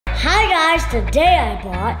Today I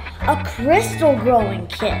bought a crystal growing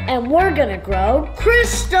kit and we're gonna grow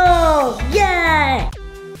crystals! Yay!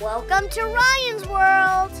 Welcome to Ryan's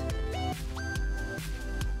World!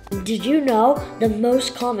 Did you know the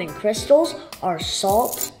most common crystals are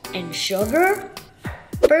salt and sugar?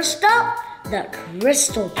 First up, the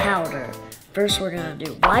crystal powder. First we're gonna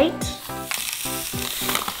do white.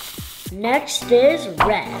 Next is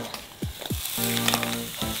red.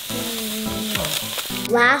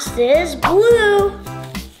 Last is blue.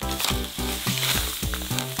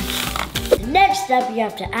 Next up, you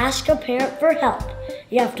have to ask a parent for help.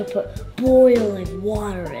 You have to put boiling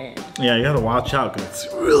water in. Yeah, you gotta watch out because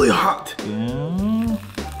it's really hot. Yeah.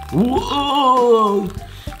 Whoa!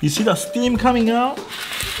 You see the steam coming out?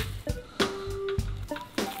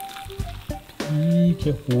 Be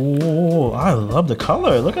careful. I love the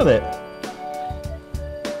color. Look at it. There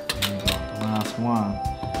you go, the last one.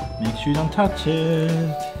 Make sure you don't touch it.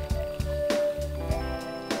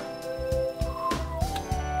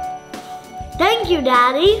 Thank you,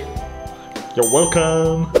 Daddy. You're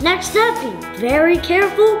welcome. Next up, be very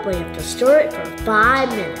careful, but you have to stir it for 5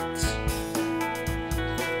 minutes.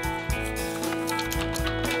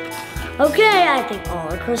 Okay, I think all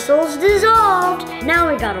the crystals dissolved.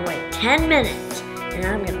 Now we gotta wait 10 minutes, and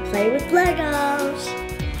I'm gonna play with Legos.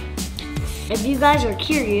 If you guys are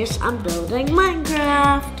curious, I'm building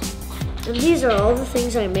Minecraft. And these are all the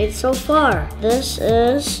things I made so far. This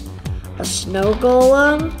is a snow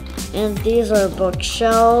golem, and these are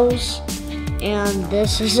bookshelves, and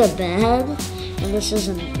this is a bed, and this is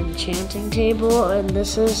an enchanting table, and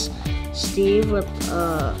this is Steve with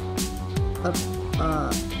a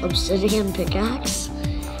obsidian pickaxe,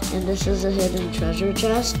 and this is a hidden treasure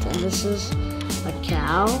chest, and this is a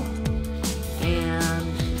cow, and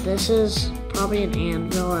this is probably an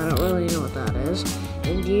anvil. I don't really know what that is.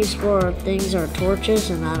 And these 4 things are torches,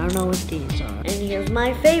 and I don't know what these are. And here's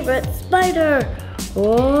my favorite, spider.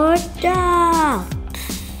 Oh, yeah.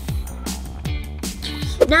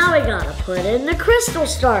 Now we gotta put in the crystal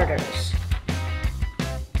starters.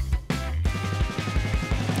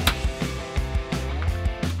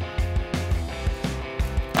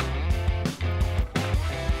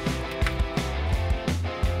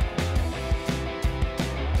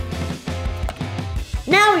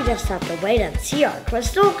 Now we just have to wait and see our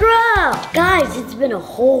crystal grow. Guys, it's been a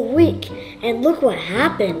whole week, and look what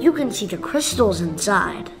happened. You can see the crystals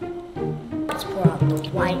inside. Let's pour out the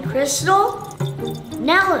white crystal.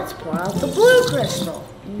 Now let's pour out the blue crystal.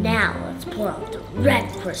 Now let's pour out the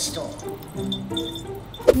red crystal.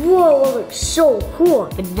 Whoa, it looks so cool.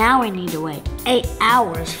 But now we need to wait 8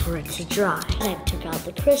 hours for it to dry. I took out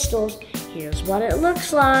the crystals. Here's what it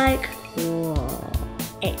looks like. Whoa.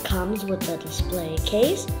 It comes with a display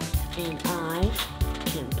case, and I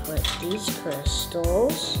can put these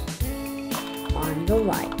crystals on the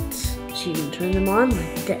lights. So you can turn them on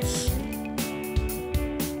like this.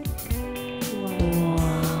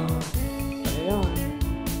 Wow. Put it on.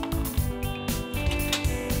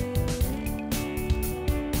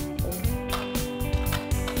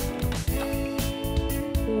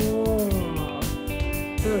 Whoa.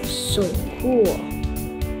 That looks so cool.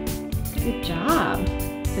 Good job.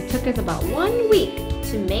 It took us about 1 week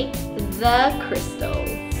to make the crystal.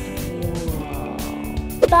 Wow.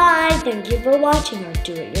 Bye! Thank you for watching our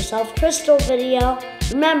do-it-yourself crystal video.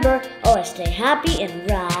 Remember, always stay happy and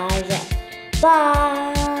rise up.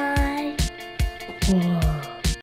 Bye! Whoa.